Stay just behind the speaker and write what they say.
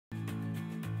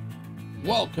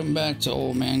Welcome back to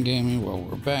Old Man Gaming. Well,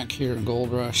 we're back here in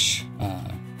Gold Rush.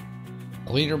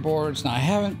 Leaderboards. Now, I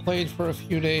haven't played for a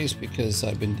few days because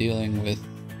I've been dealing with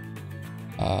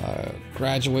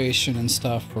graduation and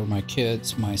stuff for my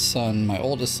kids. My son, my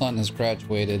oldest son, has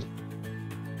graduated.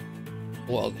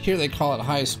 Well, here they call it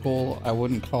high school. I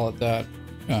wouldn't call it that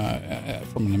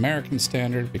from an American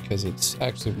standard because it's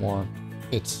actually more,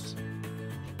 it's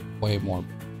way more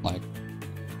like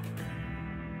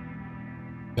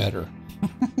better.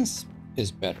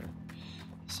 is better.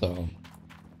 So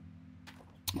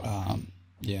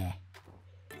yeah,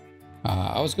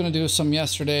 I was gonna do some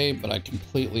yesterday, but I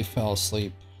completely fell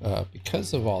asleep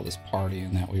because of all this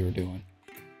partying that we were doing.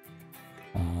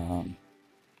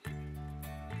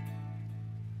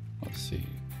 Let's see,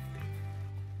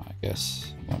 I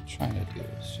guess what I'm trying to do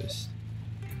is just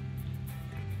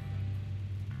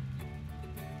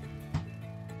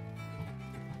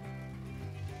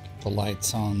get the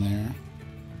lights on there.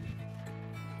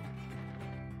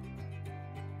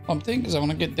 I'm thinking is I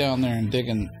want to get down there and dig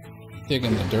in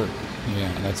the dirt.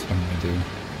 Yeah, that's what I'm gonna do.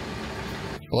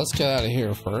 But let's get out of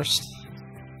here first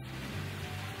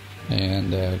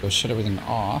and go shut everything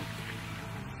off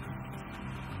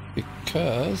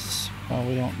because, well,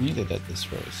 we don't need it at this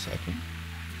very second.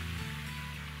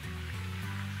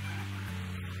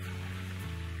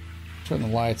 Turn the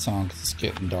lights on because it's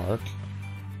getting dark.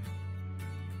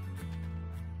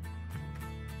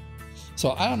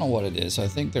 So I don't know what it is. I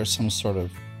think there's some sort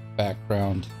of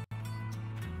background,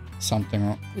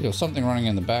 something, you know, something running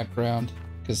in the background,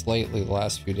 because lately the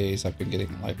last few days I've been getting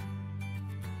like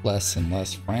less and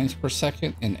less frames per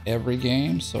second in every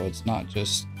game, so it's not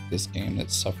just this game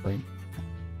that's suffering.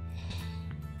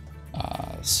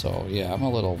 So yeah, I'm a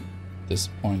little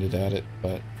disappointed at it,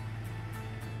 but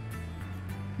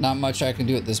not much I can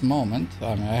do at this moment.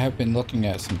 I mean, I have been looking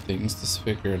at some things to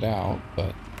figure it out,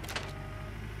 but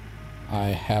I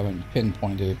haven't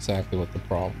pinpointed exactly what the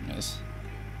problem is.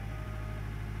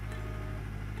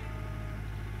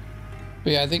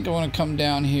 But yeah, I think I want to come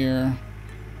down here,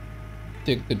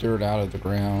 dig the dirt out of the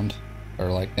ground,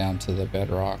 or like down to the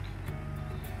bedrock,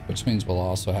 which means we'll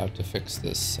also have to fix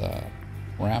this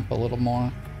ramp a little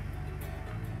more.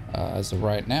 As of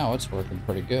right now, it's working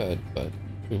pretty good, but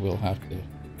we will have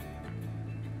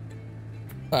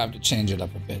to change it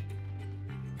up a bit.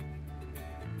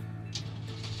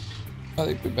 I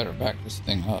think we better back this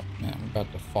thing up, man. We're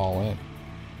about to fall in.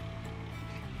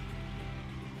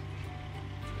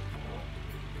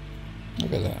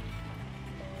 Look at that.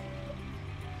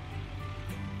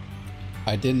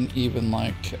 I didn't even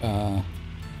like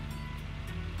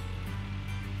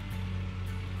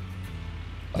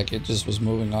it just was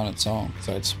moving on its own because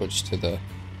I'd switched to the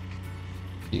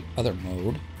other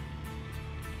mode,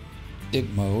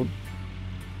 dig mode.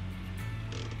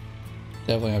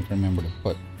 Definitely have to remember to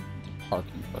put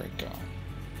parking brake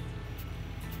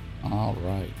on. All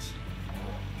right.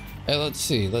 Hey, let's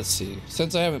see.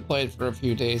 Since I haven't played for a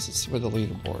few days, let's see where the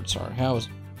leaderboards are. How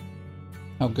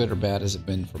good or bad has it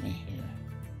been for me here?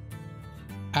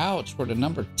 Ouch, we're to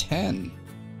number 10.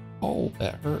 Oh,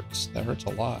 that hurts. That hurts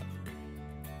a lot.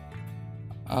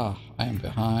 Ah, I am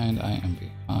behind. I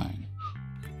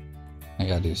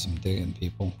gotta do some digging,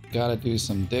 people. Gotta do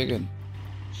some digging.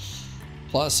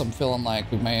 Plus, I'm feeling like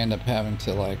we may end up having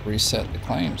to like reset the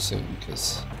claim soon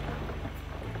because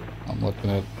I'm looking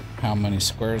at how many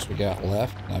squares we got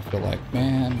left, and I feel like,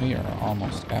 man, we are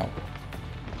almost out.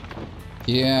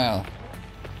 Yeah.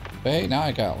 But hey, now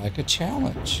I got like a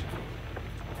challenge.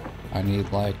 I need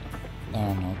like, I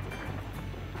don't know,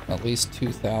 at least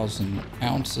 2,000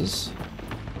 ounces.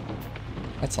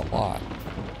 That's a lot.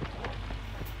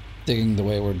 Digging the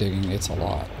way we're digging, it's a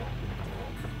lot.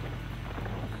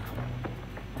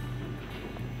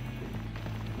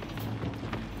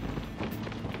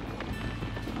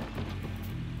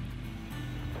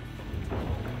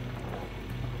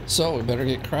 So we better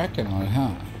get cracking on it,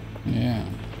 huh? Yeah.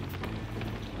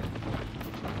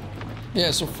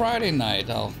 Yeah, so Friday night,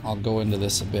 I'll go into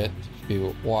this a bit. If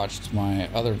you watched my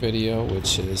other video,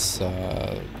 which is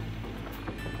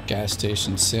gas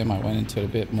station sim, I went into it a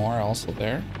bit more also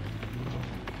there.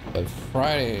 But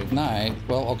Friday night,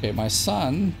 well, okay, my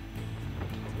son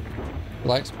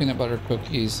likes peanut butter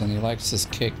cookies and he likes this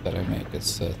cake that I make.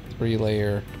 It's a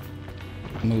 3-layer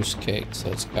mousse cake,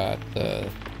 so it's got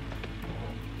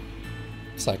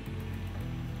it's like,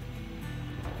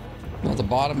 well, the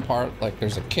bottom part, like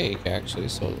there's a cake actually,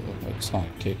 so it's not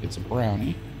a cake, it's a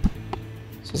brownie.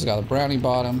 So it's got a brownie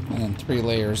bottom and then 3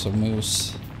 layers of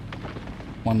mousse.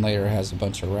 One layer has a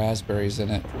bunch of raspberries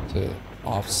in it to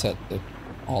offset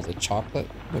all the chocolate,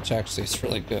 which actually is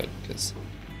really good because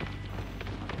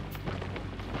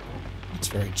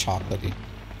very chocolatey.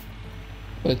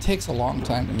 But it takes a long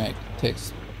time to make. It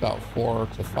takes about 4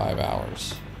 to 5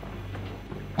 hours.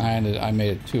 I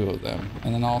made 2 of them.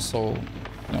 And then also,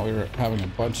 you know, we were having a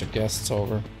bunch of guests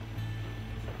over.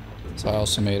 So I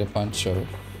also made a bunch of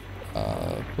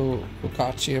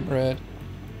focaccia bread.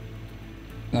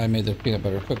 And I made the peanut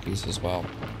butter cookies as well.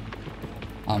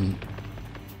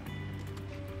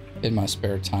 In my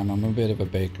spare time, I'm a bit of a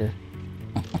baker.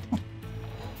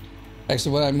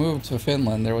 Actually, when I moved to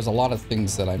Finland, there was a lot of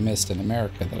things that I missed in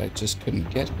America that I just couldn't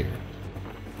get here.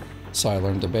 So I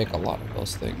learned to bake a lot of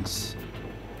those things.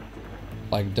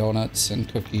 Like donuts and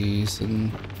cookies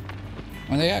and... I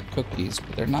mean, they had cookies,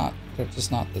 but they're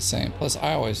just not the same. Plus,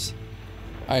 I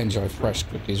enjoy fresh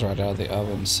cookies right out of the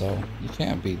oven, so you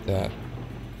can't beat that.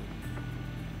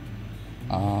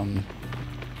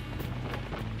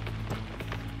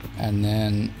 And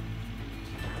then...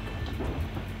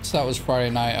 So that was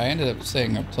Friday night. I ended up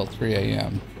staying up till 3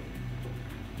 a.m.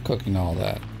 cooking all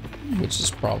that, which is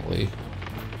probably,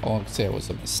 I won't say it was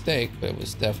a mistake, but it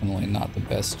was definitely not the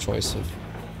best choice of,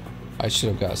 I should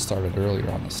have got started earlier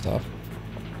on this stuff.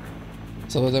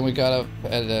 So then we got up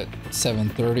at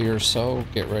 7:30 or so,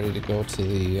 get ready to go to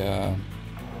the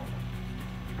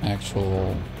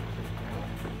actual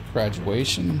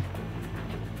graduation.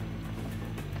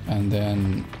 And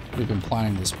then we've been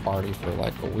planning this party for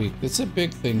like a week. It's a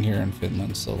big thing here in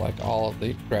Finland, so like all of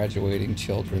the graduating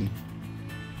children,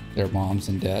 their moms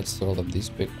and dads throw them these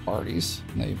big parties.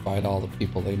 And they invite all the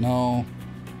people they know.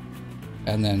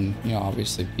 And then, you know,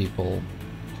 obviously people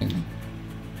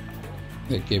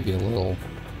they give you little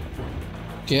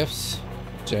gifts.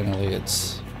 Generally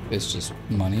it's just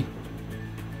money.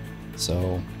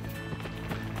 So,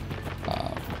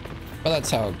 but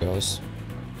that's how it goes.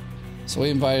 So we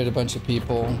invited a bunch of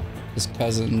people, his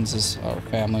cousins, our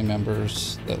family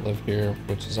members that live here,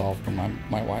 which is all from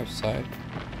my wife's side.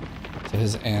 So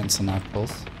his aunts and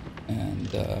uncles and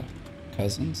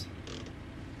cousins.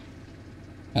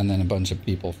 And then a bunch of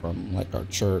people from like our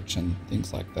church and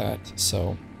things like that.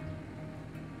 So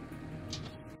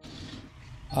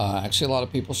actually a lot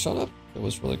of people showed up. It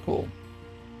was really cool.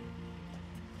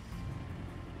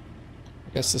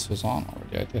 I guess this was on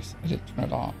already. I guess I didn't turn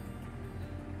it off.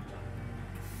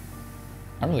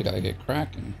 I really gotta get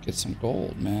cracking, get some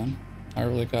gold, man. I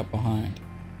really got behind.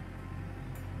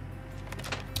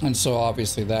 And so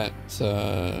obviously that,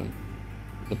 not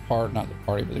the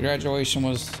party, but the graduation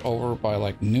was over by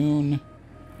like noon.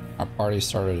 Our party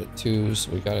started at 2,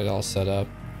 so we got it all set up.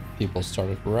 People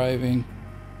started arriving.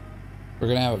 We're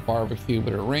gonna have a barbecue,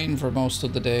 but it rained for most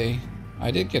of the day.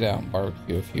 I did get out and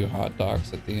barbecue a few hot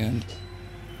dogs at the end.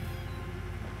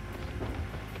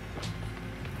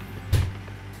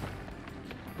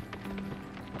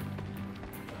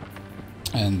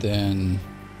 And then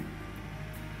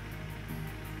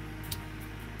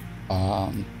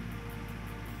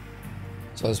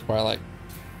so it's probably like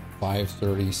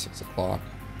 5:30, 6 o'clock.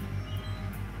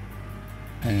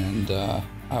 And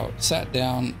I sat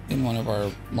down in one of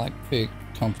our like big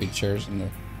comfy chairs in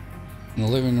the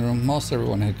living room. Most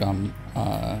everyone had gone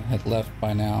had left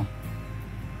by now.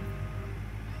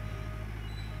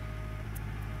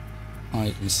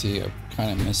 You can see I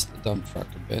kind of missed the dump truck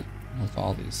a bit with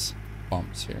all these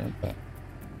bumps here, but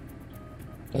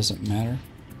doesn't matter.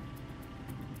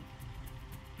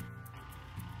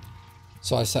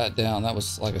 So I sat down. That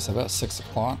was, like I said, about 6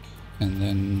 o'clock, and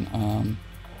then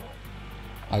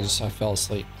I fell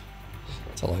asleep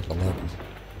till like 11.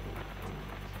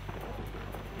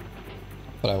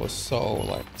 But I was so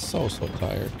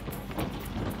tired.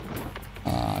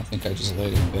 I think I just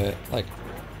laid in bed, like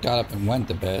got up and went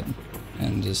to bed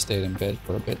and just stayed in bed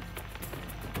for a bit.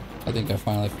 I think I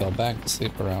finally fell back to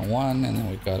sleep around 1, and then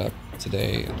we got up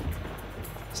today. And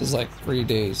this is like 3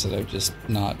 days that I've just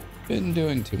not been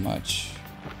doing too much.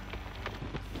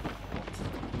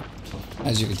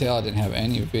 As you can tell, I didn't have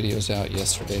any videos out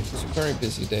yesterday. It was a very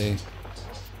busy day.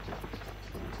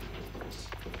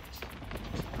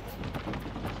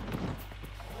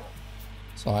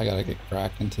 So I gotta get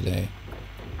cracking today.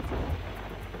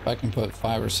 If I can put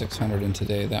 500 or 600 in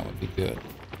today, that would be good.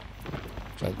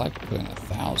 I'd like to put in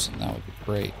 1,000. That would be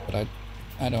great, but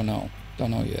I don't know.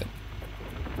 Don't know yet.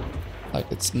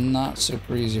 Like, it's not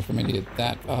super easy for me to get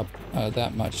that up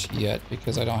that much yet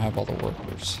because I don't have all the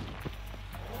workers.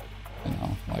 You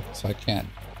know, like, so I can't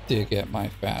dig at my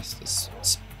fastest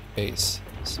pace.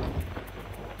 So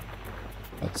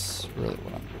that's really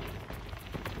what I'm doing.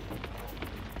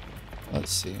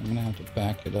 Let's see. I'm gonna have to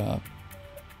back it up.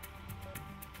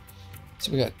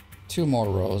 So we got 2 more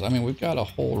rows. I mean, we've got a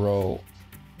whole row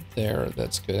there.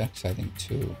 That's good. Actually, I think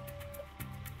 2.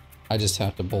 I just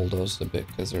have to bulldoze it a bit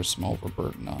because there's some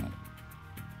overburden on it.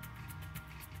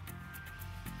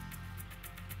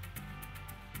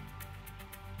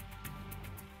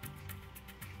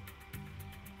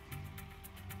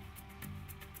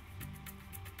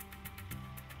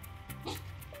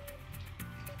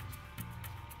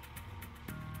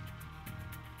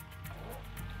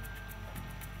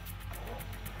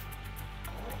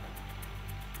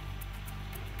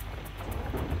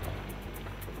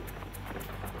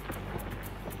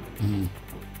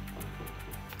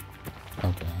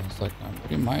 Okay, I was like,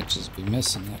 we might just be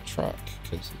missing that truck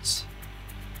because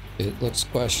it looks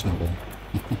questionable.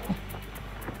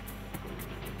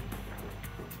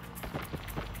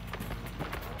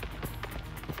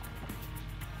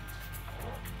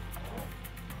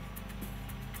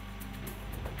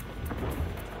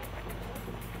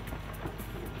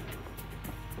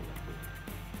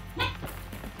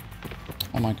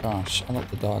 Oh my gosh, I let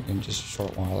the dog in just a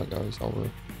short while ago. He's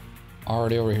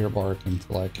already over here barking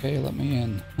to like, hey, let me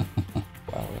in.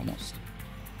 Wow, we almost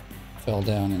fell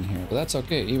down in here. But that's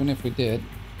okay, even if we did,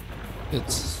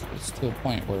 it's to a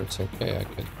point where it's okay. I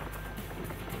could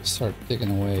start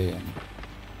digging away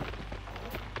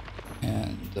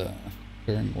and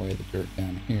clearing away the dirt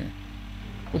down here,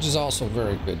 which is also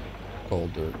very good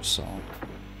gold dirt, so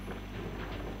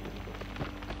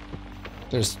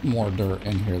there's more dirt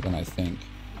in here than I think.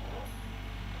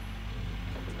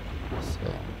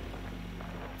 So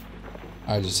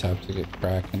I just have to get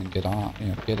cracking and get on,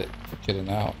 get it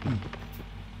out and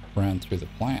run through the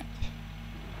plant.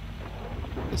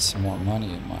 Get some more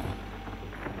money in my.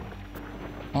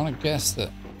 I want to guess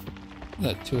that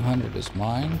 200 is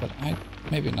mine, but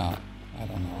maybe not. I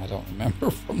don't know. I don't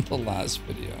remember from the last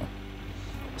video.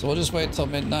 So we'll just wait till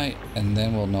midnight and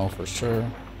then we'll know for sure.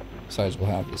 Besides, we'll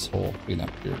have this whole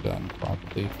cleanup here done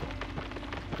probably.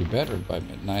 Be better by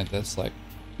midnight. That's like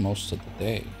most of the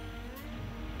day.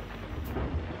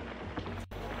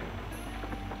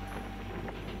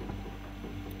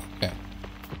 Okay.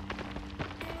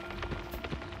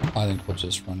 I think we'll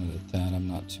just run it at that. I'm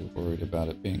not too worried about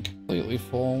it being completely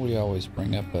full. We always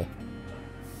bring up an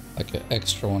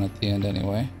extra one at the end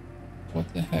anyway.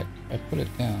 What the heck? I put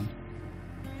it down.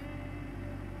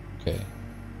 Okay.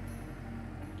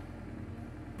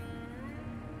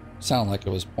 Sounded like it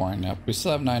was pouring up. We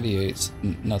still have 98, so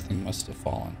nothing must have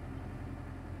fallen.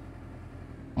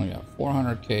 Oh yeah,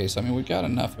 400K. So, I mean, we got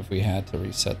enough if we had to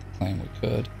reset the claim, we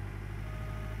could.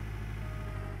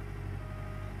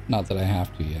 Not that I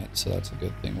have to yet, so that's a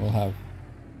good thing. We'll have...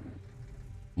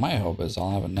 My hope is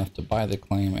I'll have enough to buy the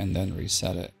claim and then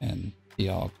reset it and be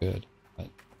all good. But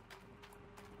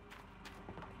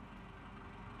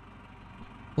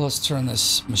let's turn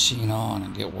this machine on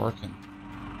and get working.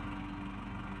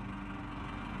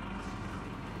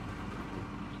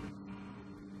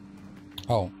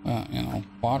 Oh,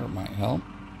 water might help.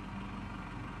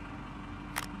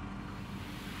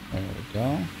 There we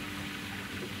go.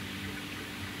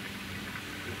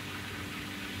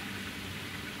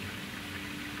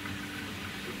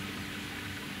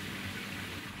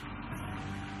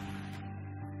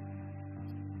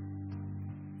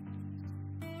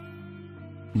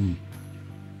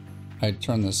 I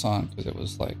turned this on because it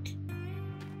was like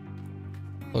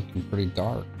looking pretty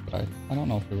dark, but I don't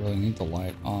know if we really need the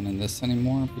light on in this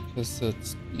anymore because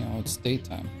it's, it's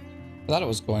daytime. I thought it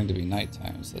was going to be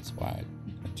nighttime, so that's why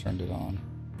I turned it on.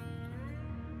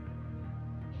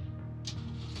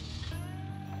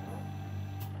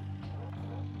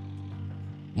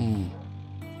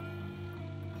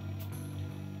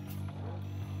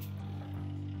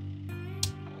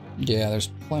 Yeah, there's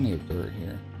plenty of dirt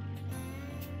here.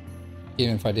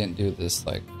 Even if I didn't do this,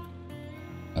 like,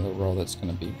 another row that's going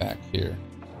to be back here.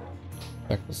 In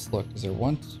fact, let's look. Is there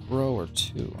one row or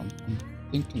two? I'm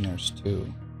thinking there's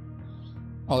two.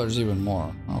 Oh, there's even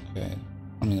more. Okay.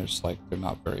 I mean, they're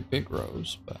not very big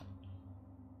rows, but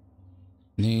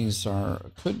these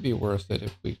could be worth it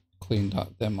if we cleaned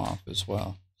them off as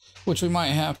well. Which we might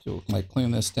have to, like,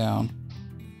 clean this down,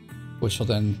 which will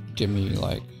then give me,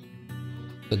 like,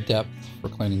 the depth for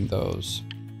cleaning those.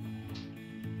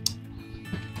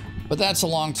 But that's a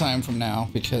long time from now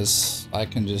because I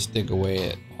can just dig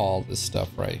away at all this stuff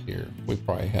right here. We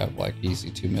probably have like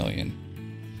easy 2 million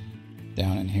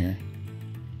down in here.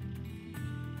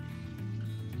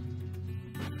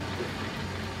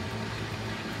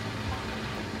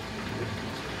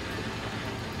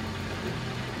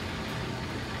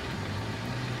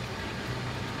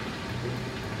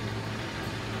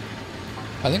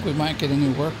 I think we might get a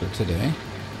new worker today,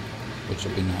 which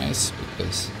will be nice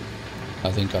because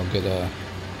I think I'll get a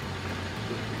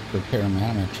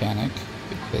repairman, mechanic,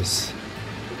 because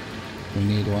we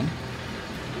need one.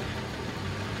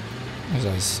 As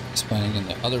I was explaining in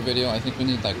the other video, I think we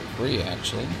need like 3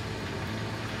 actually.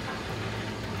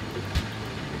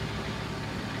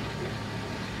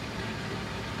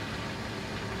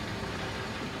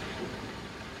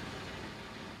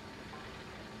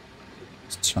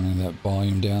 Just turning that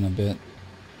volume down a bit.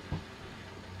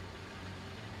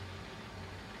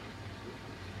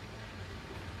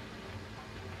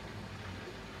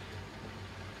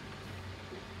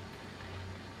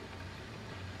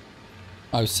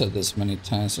 I've said this many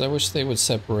times, but I wish they would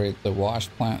separate the wash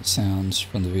plant sounds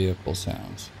from the vehicle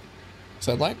sounds. Because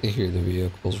I'd like to hear the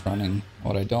vehicles running.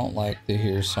 What I don't like to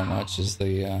hear so much is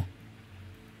the,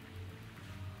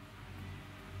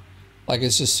 like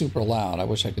it's just super loud. I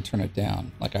wish I could turn it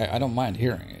down. Like I don't mind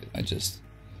hearing it.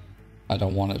 I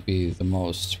don't want it to be the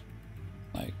most,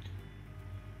 like,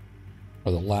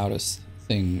 or the loudest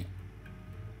thing.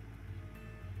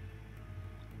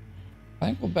 I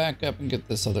think we'll back up and get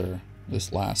this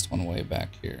last one way back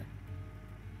here.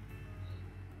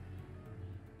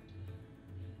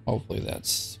 Hopefully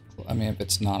that's, I mean, if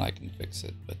it's not, I can fix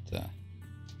it, but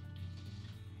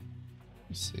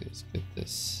let's see, let's get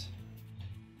this.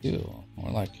 Ew,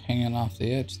 we're like hanging off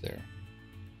the edge there.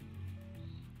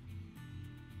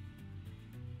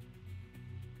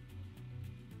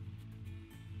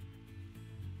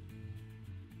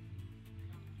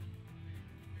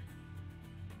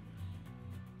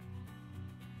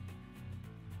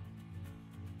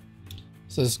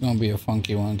 So this is going to be a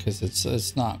funky one because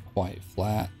it's not quite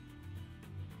flat.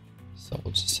 So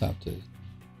we'll just have to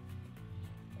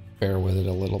bear with it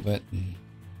a little bit and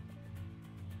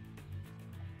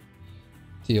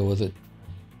deal with it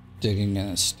digging in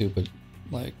a stupid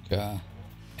like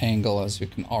angle, as you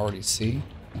can already see.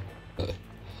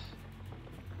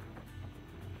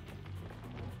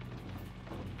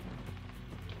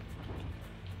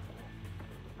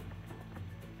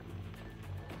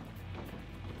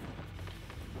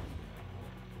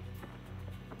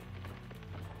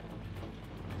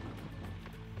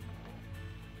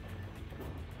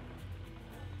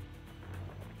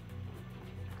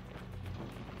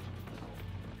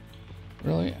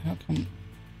 Really? How come?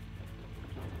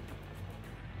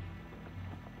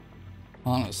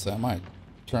 Honestly, I might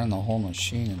turn the whole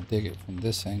machine and dig it from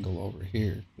this angle over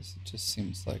here, because it just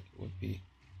seems like it would be...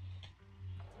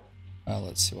 Well,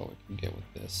 let's see what we can get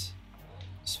with this. I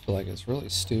just feel like it's really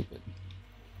stupid.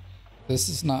 This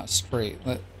is not straight.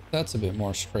 That's a bit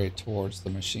more straight towards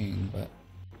the machine, but...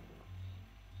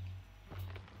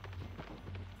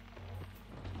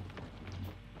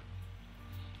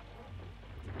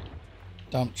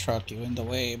 Dump truck, you in the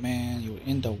way, man. You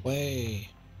in the way.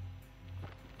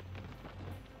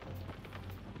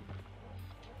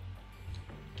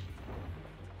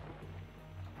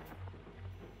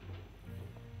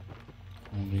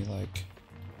 I'll be like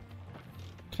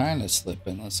kind of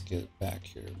slipping. Let's get back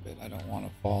here a bit. I don't want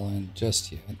to fall in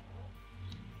just yet.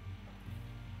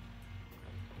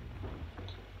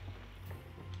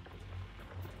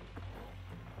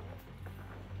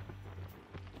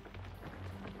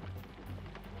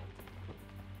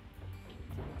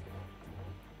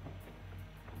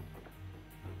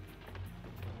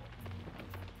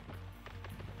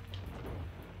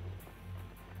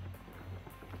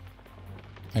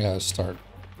 I gotta start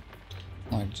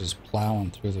like just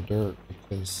plowing through the dirt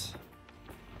because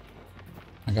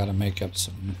I gotta make up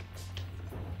some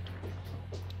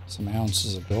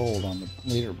ounces of gold on the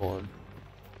leaderboard.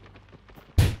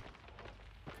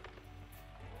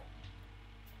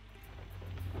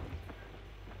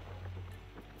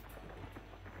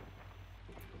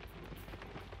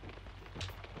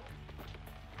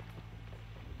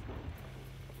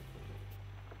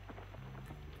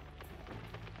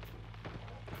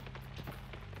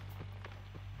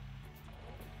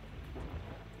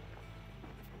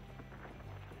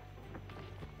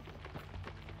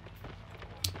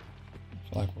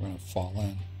 Like we're gonna fall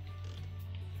in.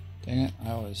 Dang it,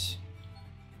 I was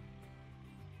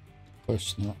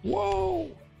pushing the... Whoa!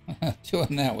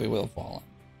 Doing that, we will fall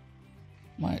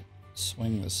in. Might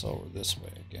swing this over this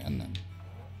way again and...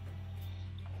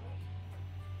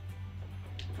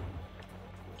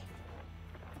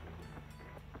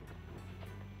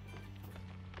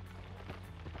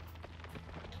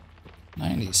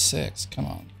 $96, come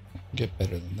on, get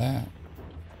better than that.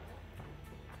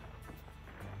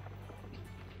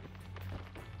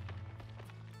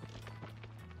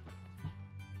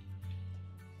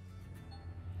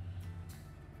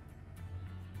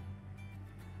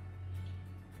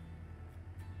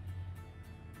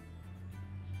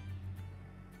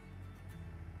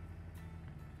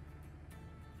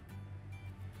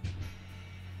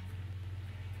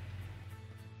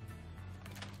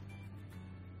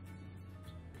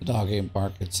 The dog ain't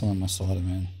barking. Someone must have let him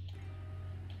in.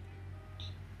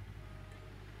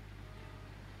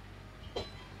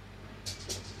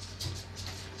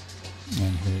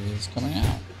 And here he is coming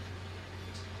out.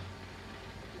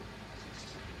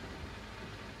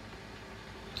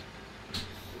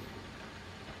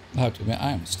 I have to admit,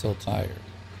 I am still tired.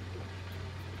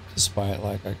 Despite,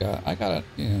 like, I got,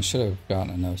 you know, should have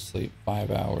gotten enough sleep.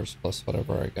 5 hours plus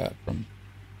whatever I got from,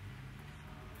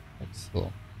 like,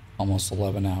 still almost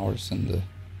 11 hours into.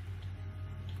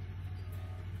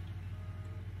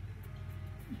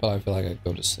 But I feel like I'd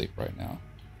go to sleep right now.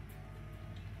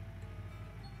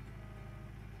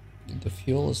 The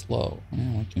fuel is low.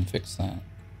 Yeah, we can fix that.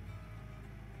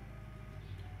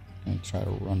 I'm gonna try to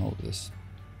run over this.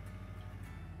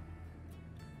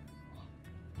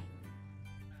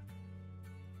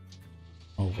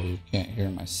 Hopefully you can't hear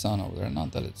my son over there.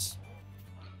 Not that it's...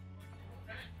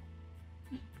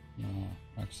 No,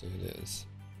 actually it is.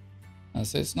 I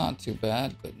say it's not too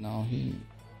bad, but no, he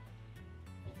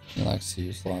likes to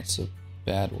use lots of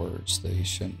bad words that he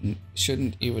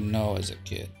shouldn't even know as a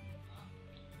kid.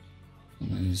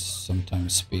 And he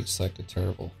sometimes speaks like a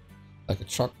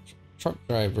truck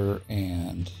driver,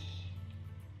 and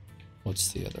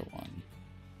what's the other one?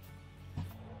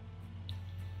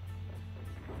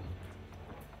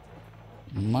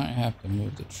 Might have to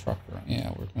move the truck around.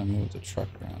 Yeah, we're gonna move the truck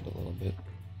around a little bit.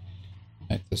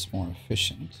 Make this more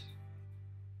efficient.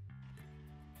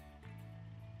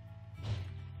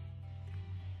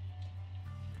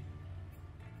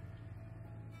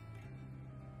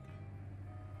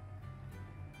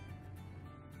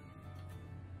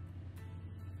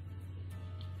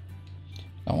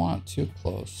 I don't want it too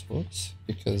close. Whoops.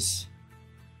 Because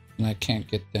then I can't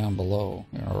get down below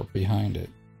or behind it.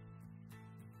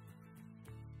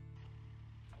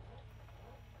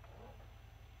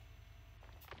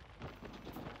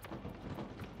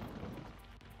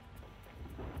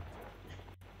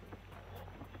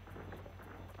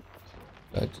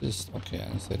 Okay,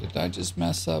 I said, did I just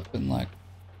mess up and like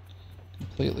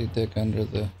completely dig under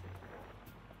the...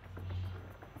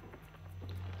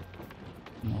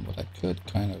 No, but I could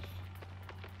kind of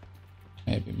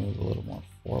maybe move a little more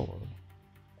forward.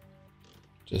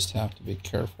 Just have to be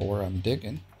careful where I'm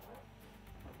digging.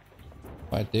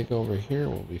 If I dig over here,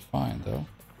 we'll be fine though.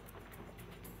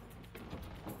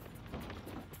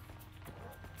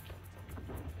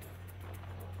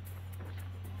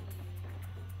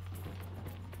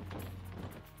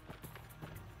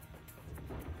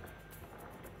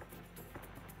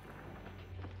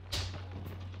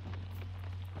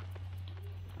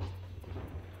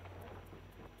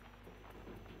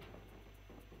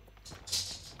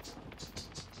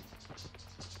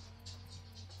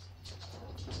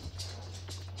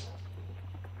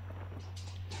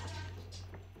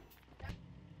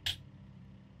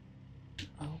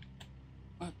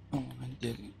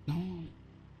 Digging. No.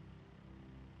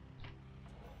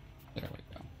 There we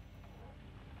go.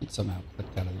 It somehow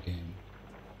clicked out of the game.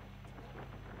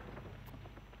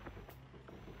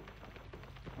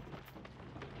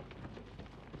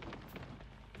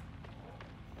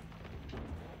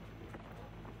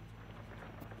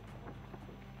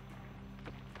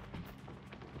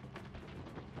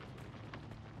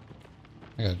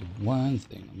 I gotta do one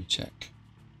thing. Let me check.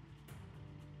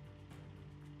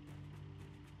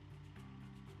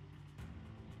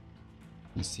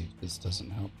 Let's see if this doesn't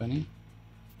help any.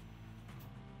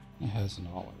 It hasn't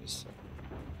always. So.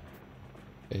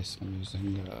 Okay, so I'm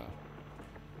using what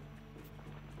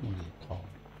do you call it?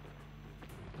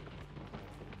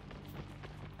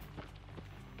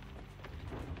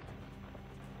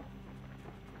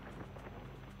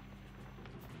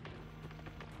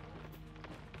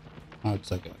 Oh,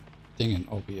 it's like a thing in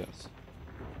OBS.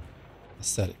 A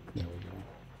setting. There we go.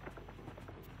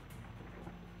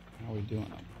 How are we doing?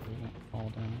 Are we gonna fall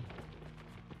down?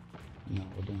 No,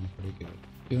 we're doing pretty good.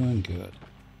 Doing good.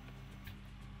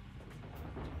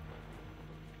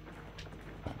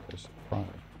 I should probably,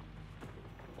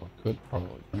 or could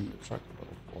probably bring the truck a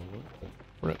little forward, but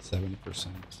we're at 70%,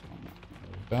 so I'm not gonna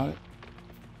worry about it.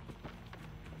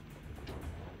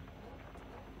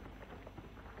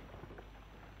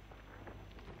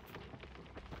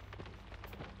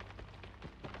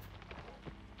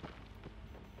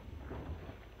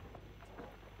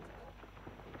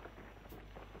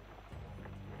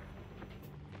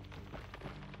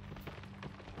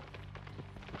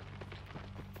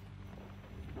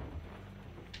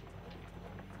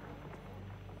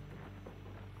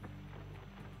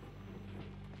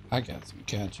 I got some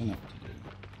catching up to do.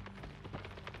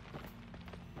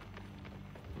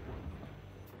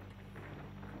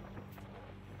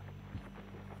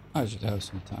 I should have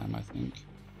some time, I think.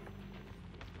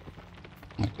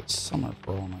 like it's summer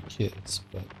for all my kids,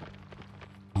 but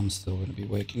I'm still going to be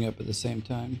waking up at the same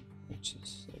time, which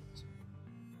is like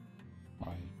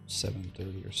probably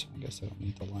 7:30 or so. I guess I don't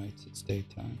need the lights. It's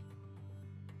daytime.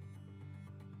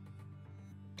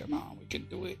 Come on, we can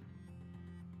do it.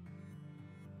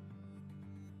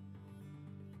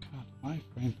 God, my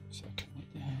frame per second. What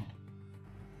the hell?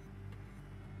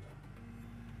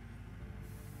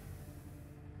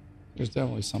 There's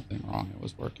definitely something wrong. It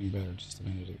was working better just a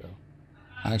minute ago.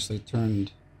 I actually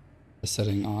turned the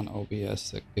setting on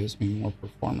OBS that gives me more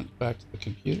performance back to the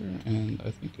computer, and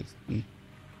I think it's done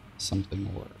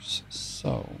something worse.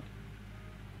 So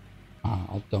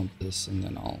I'll dump this and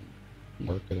then I'll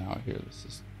work it out here. This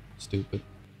is stupid.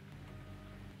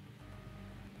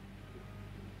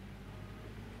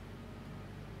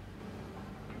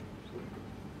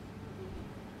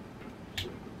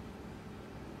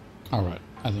 All right,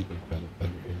 I think we've got it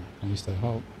better here. At least I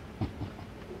hope.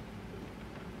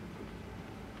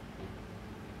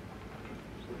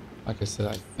 Like I said,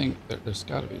 I think that there's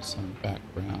got to be some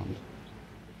background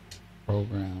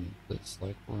program that's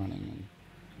like running and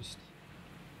just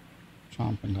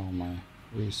chomping all my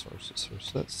resources here.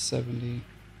 So that's 70.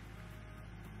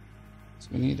 So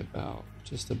we need about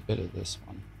just a bit of this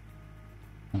one.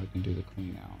 And we can do the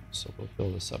clean out. So we'll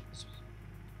fill this up.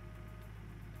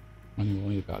 And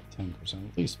we'll need about 10%,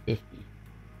 at least 50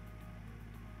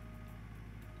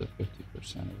 to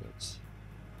 50% of it.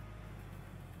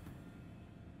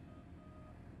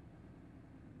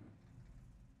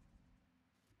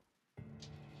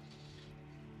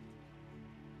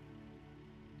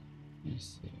 Let me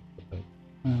see.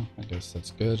 Well, I guess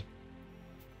that's good.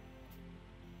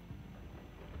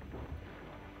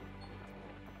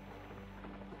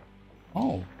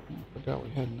 Oh, I forgot we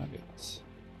had nuggets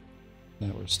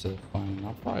that we're still finding.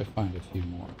 I'll probably find a few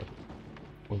more, but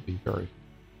it will be very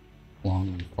long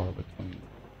and far between.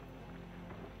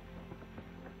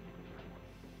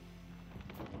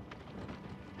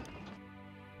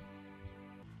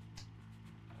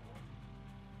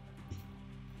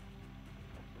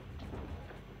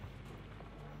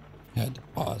 I had to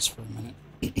pause for a minute.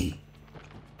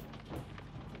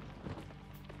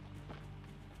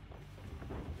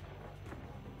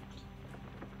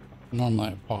 Normally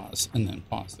I pause and then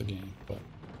pause the game, but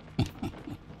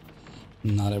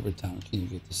not every time can you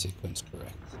get the sequence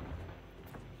correct.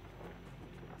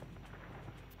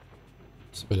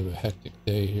 It's a bit of a hectic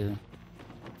day here,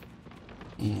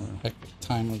 or a hectic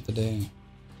time of the day.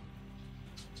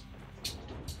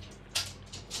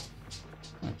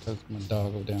 I took my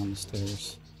doggo down the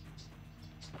stairs.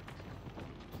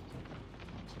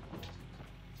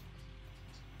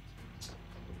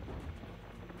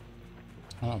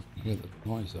 I don't know if you hear the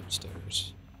noise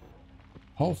upstairs.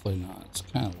 Hopefully not. It's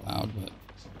kind of loud,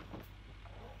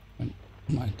 but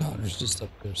my daughter's just up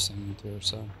there singing to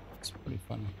herself. It's pretty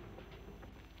funny.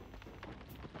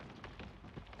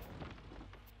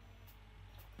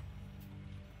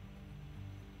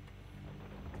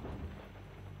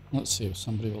 Let's see if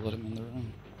somebody will let him in the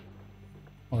room,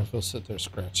 or if he'll sit there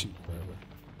scratching forever.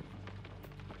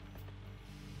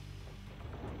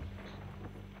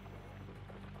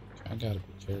 I gotta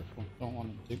be careful. Don't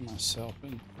want to dig myself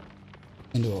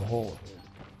into a hole here.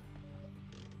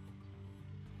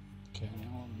 Okay,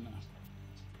 now I'm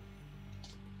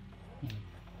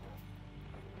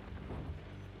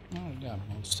gonna. I got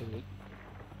most of it.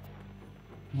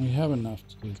 We have enough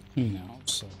to do the clean out,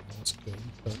 so that's good.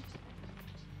 But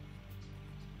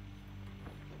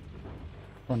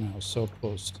we're now so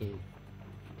close to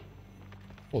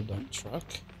full dump truck.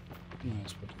 Might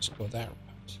as well just go that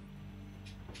route.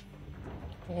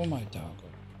 Oh, my doggo.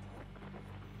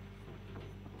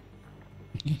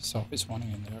 He's always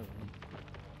wanting in their room.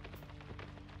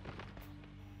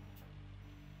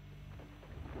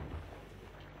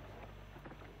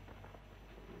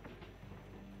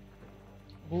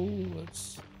 Oh,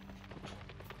 let's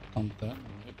dump that in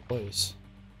the right place.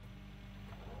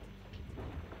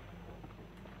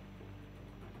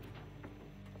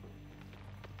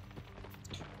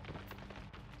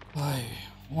 I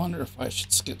wonder if I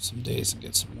should skip some days and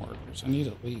get some workers. I need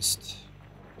at least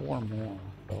 4 more,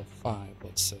 well 5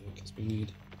 let's say, because we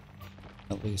need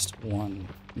at least 1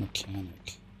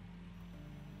 mechanic.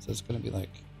 So it's going to be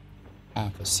like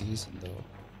half a season though.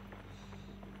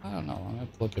 I don't know, I'm going to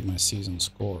have to look at my season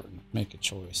score and make a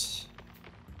choice.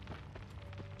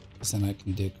 Because then I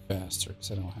can dig faster, because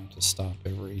I don't have to stop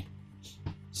every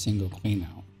single clean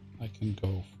out. I can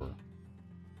go for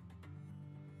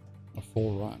a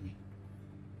full run,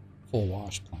 full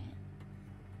wash plant.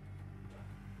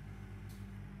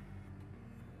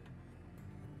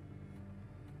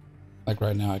 Like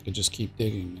right now I could just keep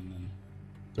digging and then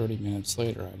 30 minutes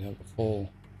later, I'd have a full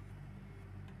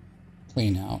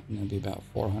clean out, and it'd be about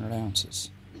 400 ounces.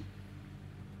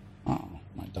 Oh,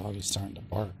 my dog is starting to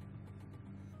bark.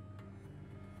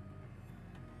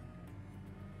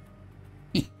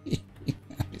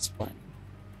 He's fine.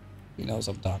 He knows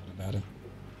I'm talking about him.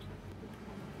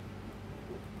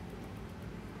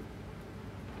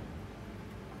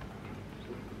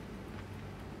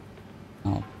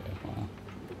 Okay, well,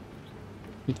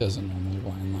 he doesn't normally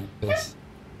whine like this.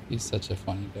 He's such a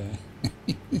funny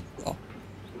guy. Oh,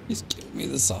 he's giving me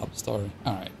the sob story.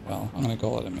 Alright, well, I'm gonna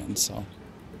go let him in, so.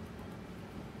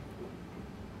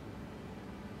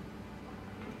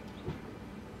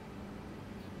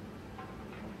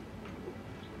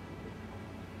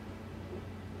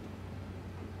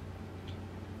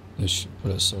 This should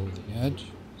put us over the edge.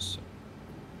 So.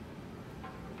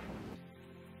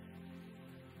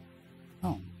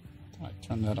 Oh, I thought I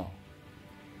turned that off.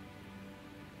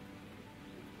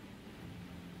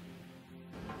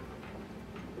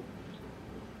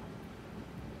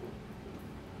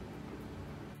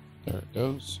 There it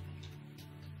goes.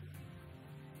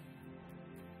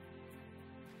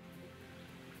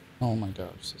 Oh my gosh,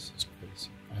 this is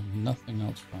crazy. I have nothing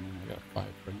else running. I got 5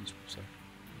 frames per second.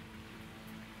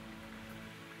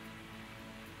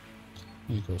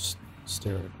 You go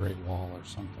stare at a great wall or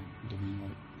something. Give me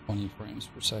like 20 frames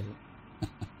per second.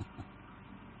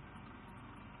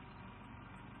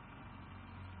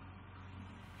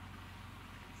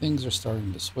 Things are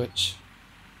starting to switch.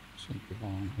 Shouldn't be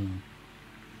long here.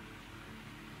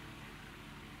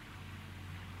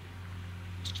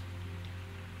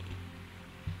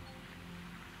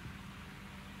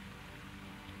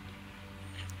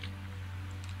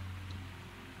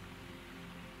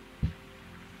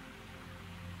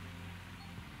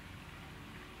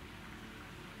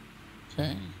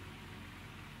 Okay.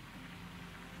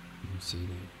 You see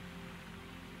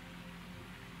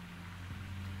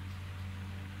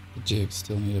the jigs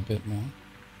still need a bit more.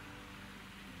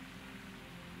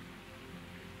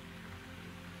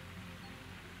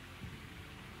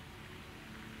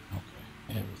 Okay,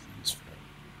 everything's fair.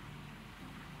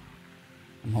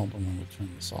 I'm hoping when we turn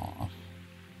this off,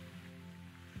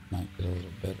 it might get a little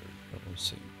better, but we'll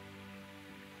see.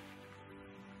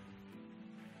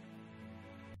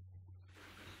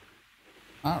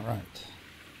 Alright.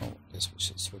 Oh, I guess we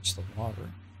should switch the water.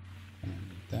 I don't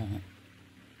need that.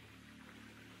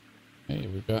 Hey,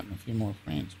 we've gotten a few more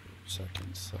frames per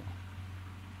second, so.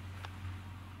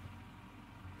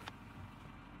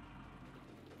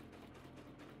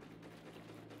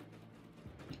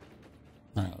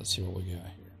 Alright, let's see what we got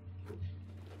here.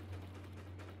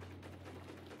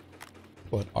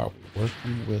 What are we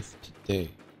working with today?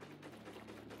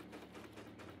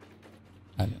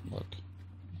 I didn't look.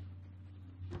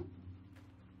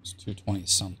 220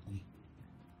 something.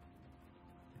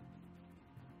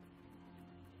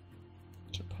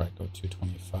 Should probably go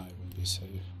 225 and be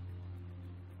safe.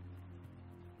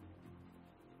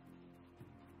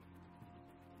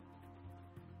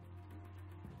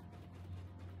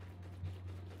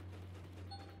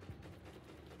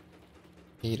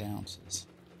 Eight ounces.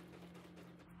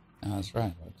 No, that's right,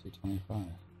 about 225.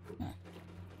 Nah.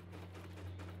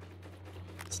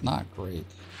 It's not great.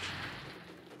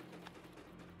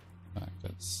 In fact,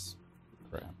 that's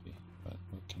crappy, but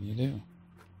what can you do?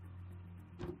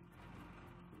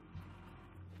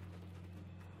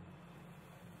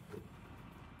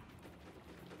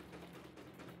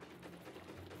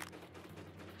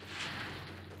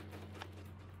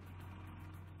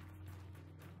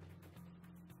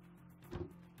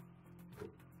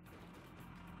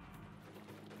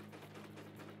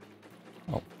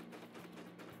 Oh,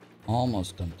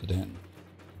 almost dumped it in.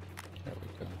 There we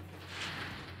go.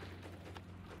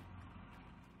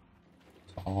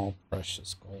 All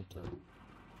precious gold dirt.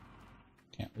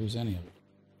 Can't lose any of it.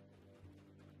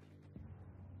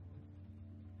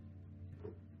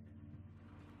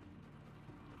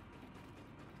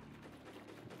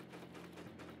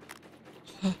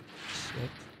 Shit.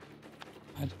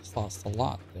 I just lost a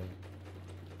lot there.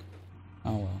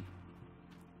 Oh well.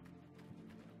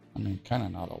 I mean, kind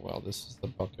of not oh well. This is the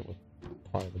bucket with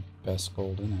probably the best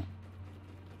gold in it.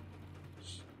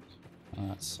 Shit. Oh,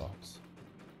 that sucks.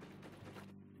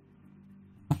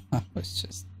 It's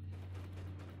just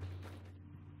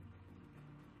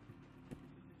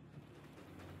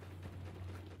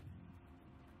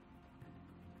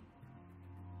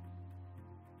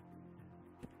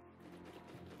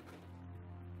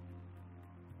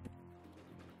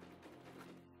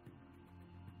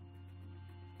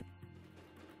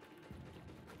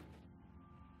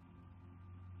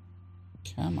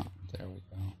come on, there we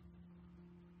go.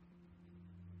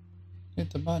 It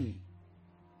hit the button.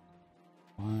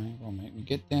 Why won't make me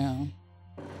get down?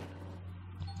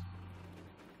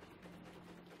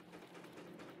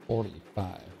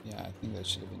 45. Yeah, I think that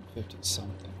should have been 50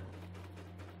 something.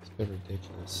 It's a bit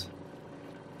ridiculous.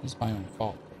 It's my own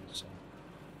fault, though, so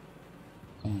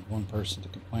only one person to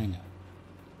complain at.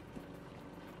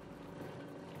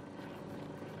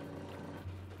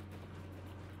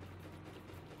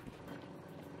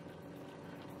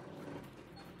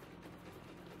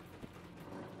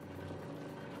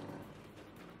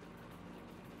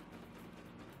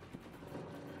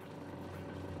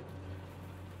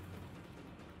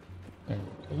 There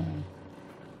we go.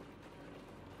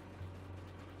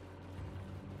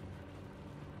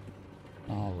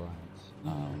 All right.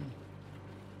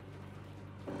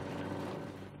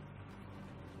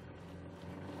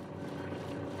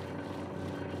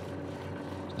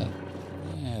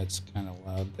 Yeah, it's kind of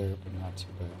loud there, but not too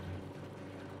bad.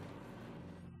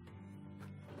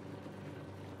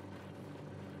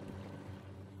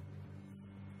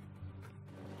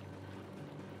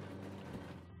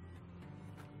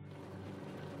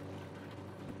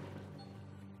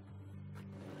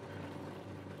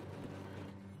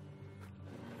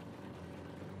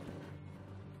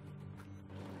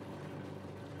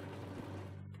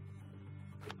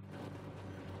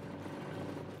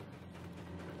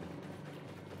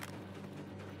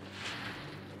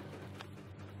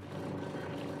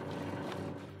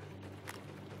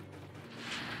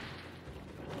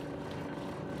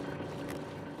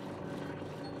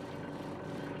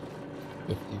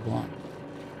 $51.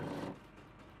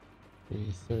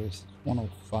 330,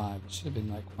 105. It should have been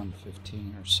like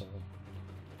 115 or so.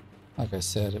 Like I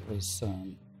said, it was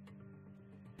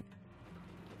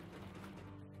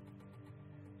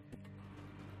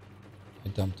I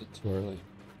dumped it too early.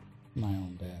 My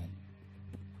own bad.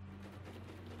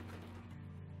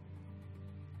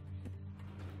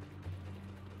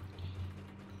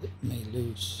 It may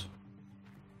lose.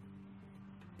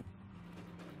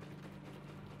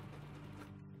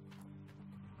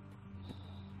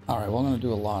 Alright, well, I'm going to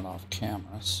do a lot off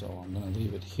camera, so I'm going to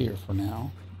leave it here for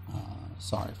now.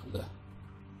 Sorry for the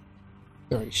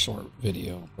very short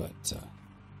video, but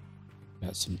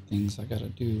got some things I got to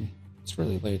do. It's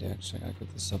really late, actually. I got to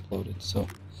get this uploaded, so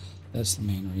that's the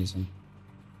main reason.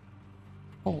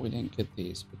 Oh, we didn't get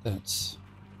these, but let's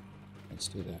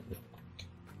do that real quick.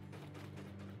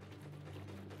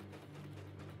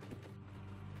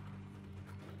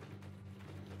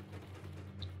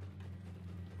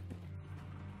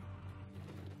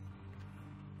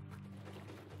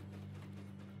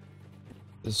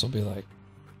 This will be like,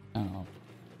 I don't know,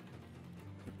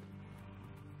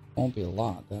 won't be a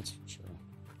lot, that's for sure.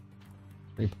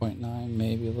 3.9,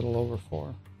 maybe a little over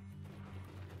 4.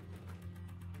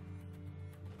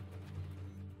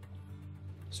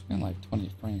 It's been like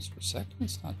 20 frames per second.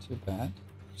 It's not too bad.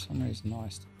 For some reason, though, I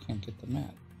still can't get the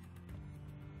mat.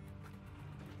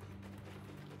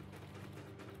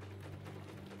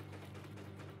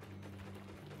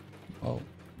 Oh, okay,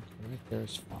 right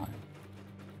there's 5.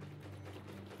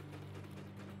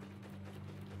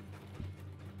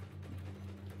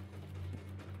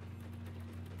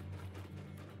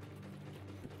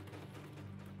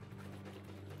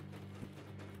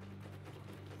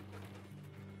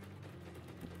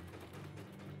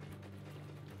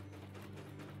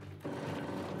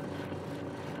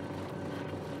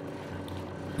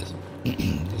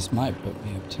 This might put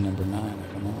me up to number 9,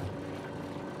 I don't know.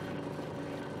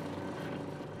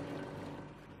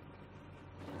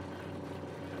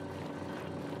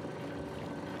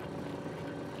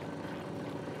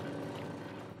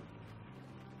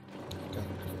 I got a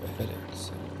bit of a headache,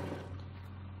 so.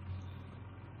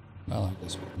 Well, I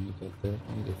guess we can leave it there.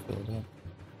 We need to fill it up.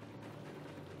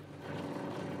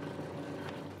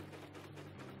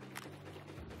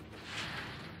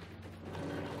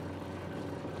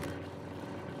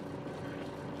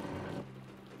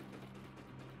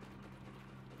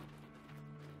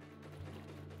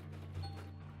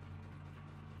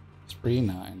 It's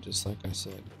 3.9, just like I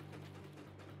said.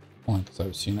 Only because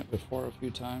I've seen it before a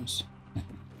few times.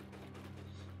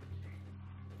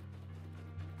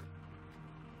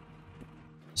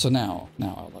 So now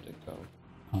I'll let it go.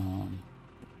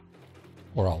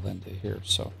 Or I'll end it here.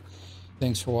 So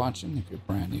thanks for watching. If you're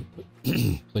brand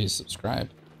new, please subscribe.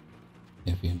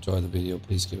 If you enjoy the video,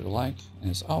 please give it a like.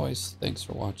 And as always, thanks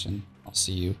for watching. I'll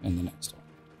see you in the next one.